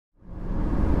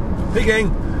Hey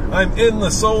gang, I'm in the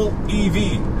Soul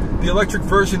EV, the electric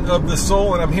version of the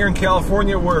Soul, and I'm here in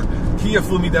California where Kia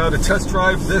flew me down to test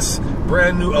drive this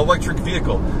brand new electric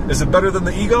vehicle. Is it better than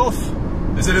the e-Golf?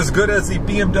 Is it as good as the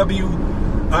BMW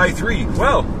i3?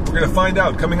 Well, we're going to find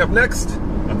out coming up next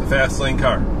on the Fast Lane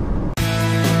Car.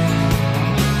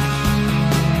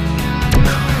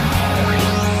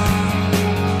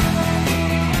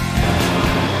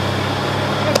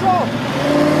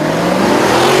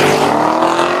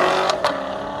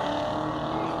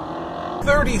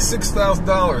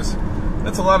 $36,000.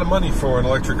 That's a lot of money for an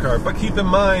electric car, but keep in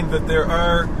mind that there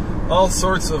are all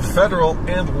sorts of federal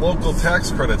and local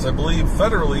tax credits. I believe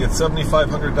federally it's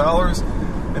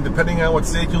 $7,500, and depending on what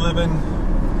state you live in,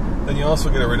 then you also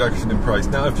get a reduction in price.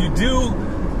 Now, if you do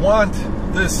want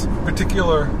this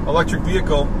particular electric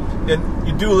vehicle and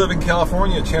you do live in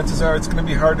California, chances are it's going to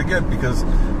be hard to get, because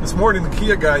this morning the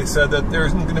Kia guy said that there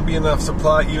isn't going to be enough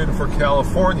supply even for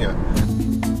California.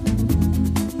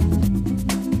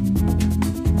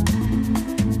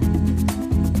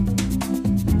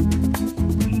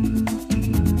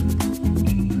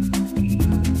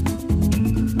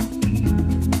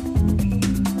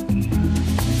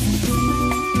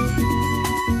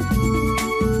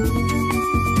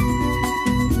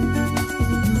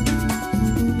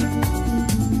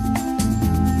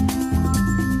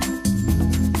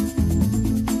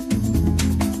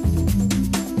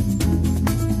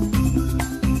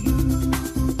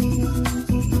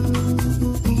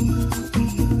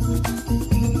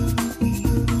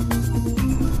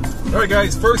 Alright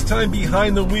guys, first time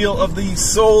behind the wheel of the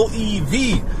Soul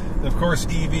EV. And of course,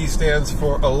 EV stands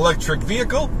for electric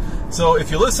vehicle. So if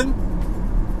you listen,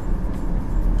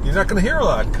 you're not going to hear a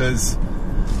lot because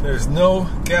there's no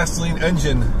gasoline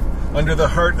engine under the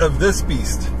heart of this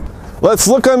beast. Let's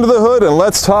look under the hood and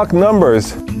let's talk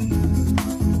numbers.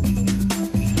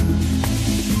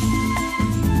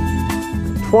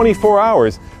 "24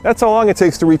 hours. That's how long it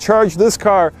takes to recharge this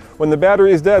car when the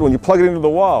battery is dead, when you plug it into the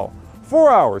wall. 4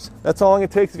 hours. That's how long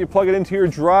it takes if you plug it into your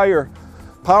dryer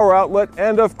power outlet.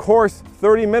 And of course,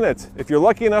 30 minutes. If you're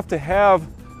lucky enough to have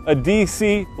a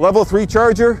DC level 3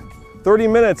 charger, 30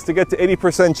 minutes to get to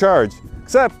 80% charge.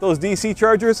 Except those DC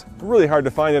chargers are really hard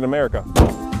to find in America.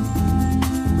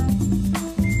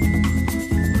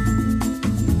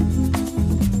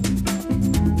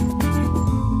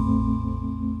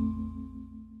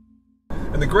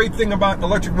 And the great thing about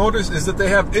electric motors is that they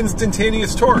have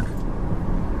instantaneous torque.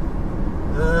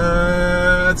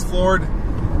 That's floored.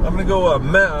 I'm going to go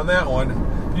meh on that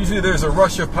one. Usually there's a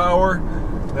rush of power.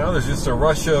 Now there's just a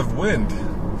rush of wind.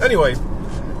 Anyway,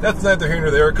 that's neither here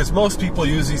nor there, because most people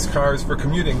use these cars for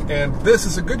commuting, and this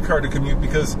is a good car to commute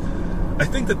because I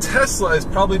think the Tesla is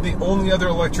probably the only other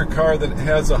electric car that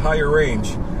has a higher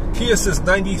range. Kia says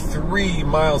 93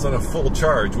 miles on a full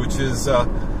charge, which is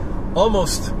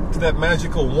almost to that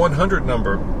magical 100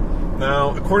 number.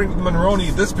 Now, according to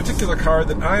Monroney, this particular car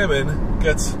that I am in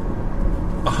gets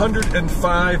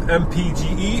 105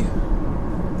 mpge,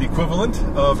 the equivalent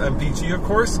of MPG, of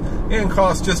course, and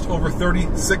costs just over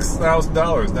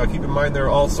 $36,000. Now, keep in mind there are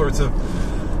all sorts of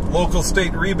local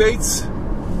state rebates,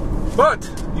 but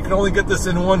you can only get this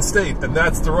in one state, and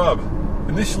that's the rub.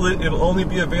 Initially, it'll only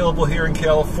be available here in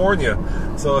California,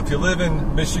 so if you live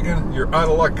in Michigan, you're out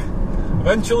of luck.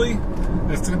 Eventually,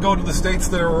 it's going to go to the states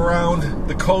that are around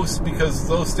the coast, because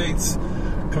those states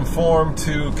conform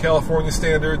to California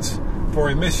standards for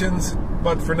emissions.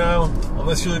 But for now,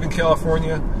 unless you live in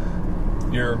California,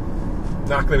 you're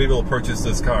not going to be able to purchase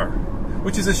this car,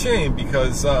 which is a shame,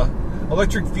 because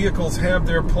electric vehicles have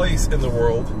their place in the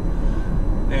world,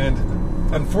 and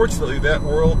unfortunately that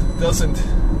world doesn't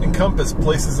encompass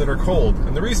places that are cold.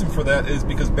 And the reason for that is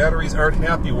because batteries aren't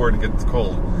happy where it gets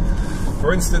cold.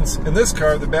 For instance, in this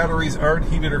car, the batteries aren't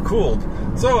heated or cooled.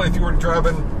 So if you were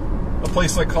driving a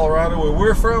place like Colorado, where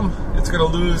we're from, it's going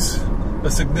to lose a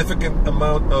significant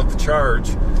amount of charge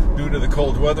due to the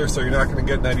cold weather, so you're not going to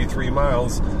get 93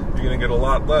 miles. You're going to get a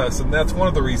lot less, and that's one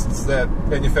of the reasons that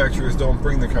manufacturers don't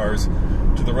bring the cars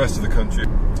to the rest of the country.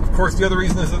 Of course, the other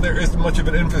reason is that there isn't much of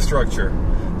an infrastructure.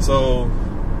 So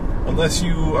unless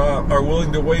you are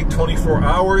willing to wait 24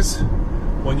 hours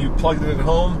when you plug it at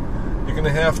home, you're going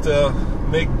to have to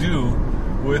make do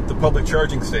with the public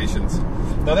charging stations.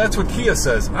 Now, that's what Kia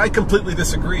says. I completely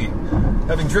disagree.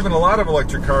 Having driven a lot of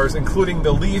electric cars, including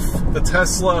the Leaf, the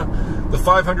Tesla, the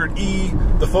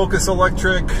 500e, the Focus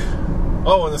Electric,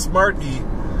 oh, and the Smart E,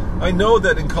 I know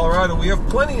that in Colorado we have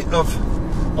plenty of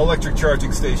electric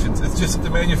charging stations. It's just that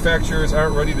the manufacturers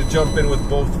aren't ready to jump in with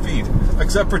both feet,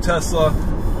 except for Tesla,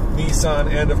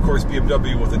 Nissan, and of course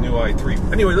BMW with the new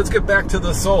i3. Anyway, let's get back to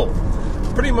the Soul.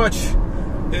 Pretty much,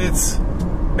 it's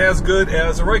as good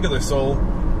as a regular Soul,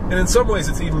 and in some ways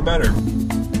it's even better.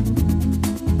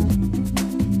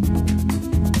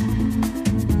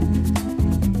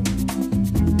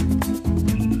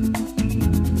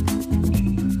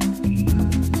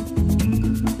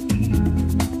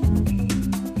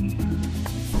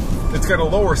 It's got a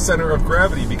lower center of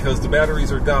gravity because the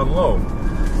batteries are down low.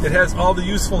 It has all the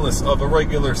usefulness of a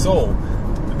regular Soul.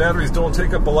 The batteries don't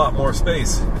take up a lot more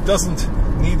space. It doesn't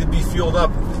need to be fueled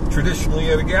up traditionally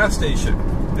at a gas station.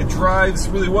 It drives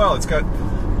really well. It's got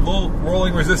low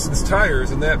rolling resistance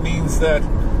tires, and that means that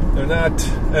they're not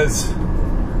as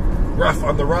rough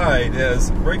on the ride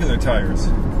as regular tires.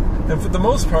 And for the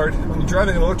most part, when you're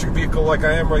driving an electric vehicle like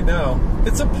I am right now,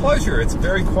 it's a pleasure. It's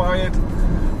very quiet.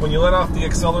 When you let off the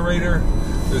accelerator,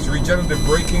 there's regenerative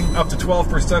braking up to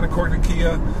 12% according to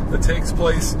Kia that takes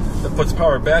place, that puts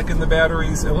power back in the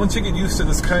batteries. And once you get used to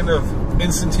this kind of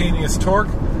instantaneous torque,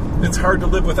 it's hard to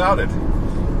live without it.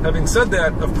 Having said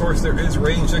that, of course, there is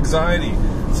range anxiety.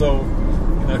 So,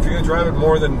 if you're going to drive it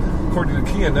more than, according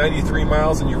to Kia, 93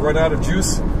 miles and you run out of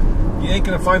juice, you ain't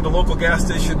going to find a local gas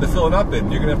station to fill it up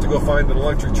in. You're going to have to go find an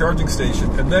electric charging station,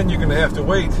 and then you're going to have to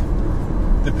wait,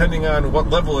 depending on what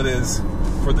level it is,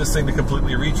 for this thing to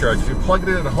completely recharge. If you plug it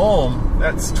in at home,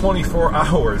 that's 24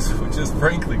 hours, which is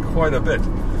frankly quite a bit.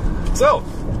 So,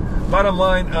 bottom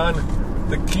line on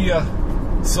the Kia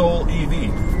Soul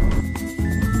EV.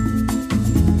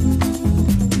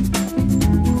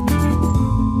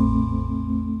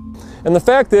 And the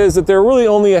fact is that there are really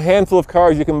only a handful of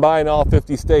cars you can buy in all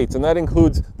 50 states, and that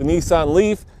includes the Nissan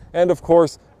Leaf and, of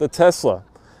course, the Tesla.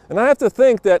 And I have to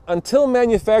think that until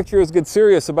manufacturers get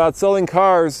serious about selling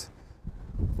cars,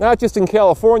 not just in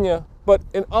California, but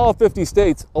in all 50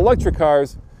 states, electric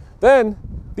cars, then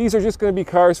these are just going to be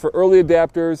cars for early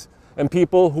adapters and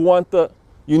people who want the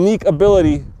unique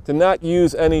ability to not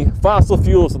use any fossil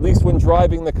fuels, at least when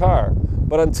driving the car.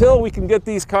 But until we can get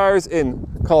these cars in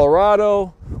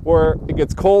Colorado, where it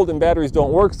gets cold and batteries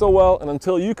don't work so well, and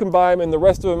until you can buy them in the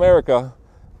rest of America,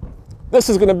 this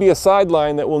is going to be a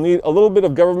sideline that will need a little bit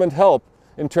of government help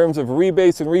in terms of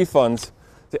rebates and refunds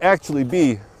to actually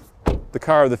be the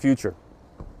car of the future.